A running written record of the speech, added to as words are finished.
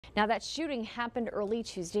Now, that shooting happened early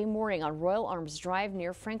Tuesday morning on Royal Arms Drive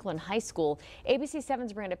near Franklin High School. ABC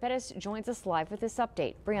 7's Brianna Pettis joins us live with this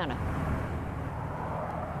update. Brianna.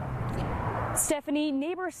 Stephanie,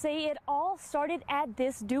 neighbors say it all started at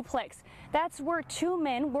this duplex. That's where two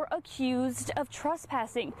men were accused of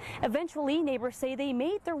trespassing. Eventually, neighbors say they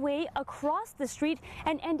made their way across the street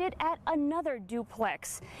and ended at another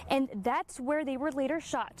duplex. And that's where they were later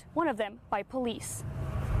shot, one of them by police.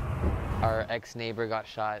 Our ex-neighbor got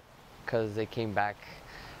shot because they came back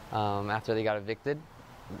after they got evicted,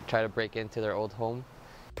 tried to break into their old home.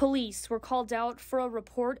 Police were called out for a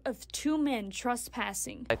report of two men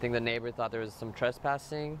trespassing. I think the neighbor thought there was some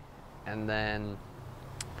trespassing, and then,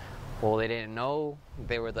 well, they didn't know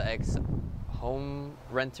they were the ex-home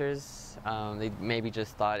renters. They maybe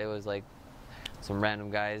just thought it was like some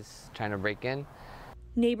random guys trying to break in.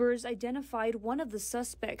 Neighbors identified one of the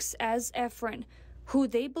suspects as Efren, who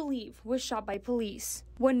they believe was shot by police.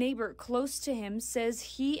 One neighbor close to him says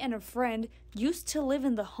he and a friend used to live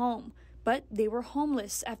in the home, but they were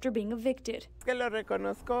homeless after being evicted.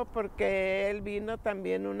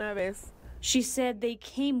 She said they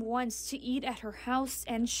came once to eat at her house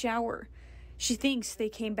and shower. She thinks they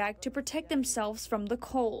came back to protect themselves from the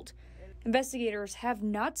cold. Investigators have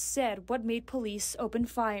not said what made police open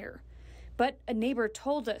fire, but a neighbor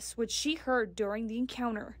told us what she heard during the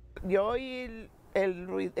encounter.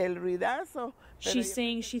 She's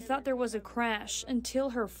saying she thought there was a crash until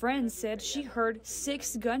her friend said she heard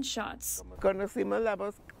 6 gunshots.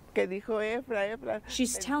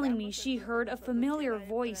 She's telling me she heard a familiar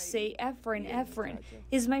voice say, "Efren, Efren,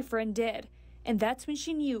 is my friend dead?" And that's when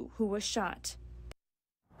she knew who was shot.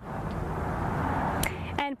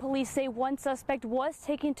 And police say one suspect was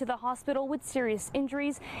taken to the hospital with serious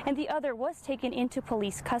injuries and the other was taken into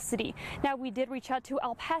police custody. Now, we did reach out to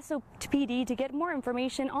El Paso PD to get more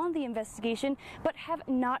information on the investigation, but have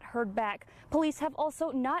not heard back. Police have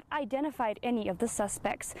also not identified any of the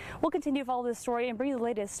suspects. We'll continue to follow this story and bring you the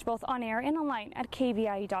latest both on air and online at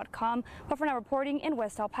KVIE.com. But for now, reporting in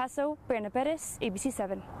West El Paso, Brianna Pettis, ABC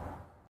 7.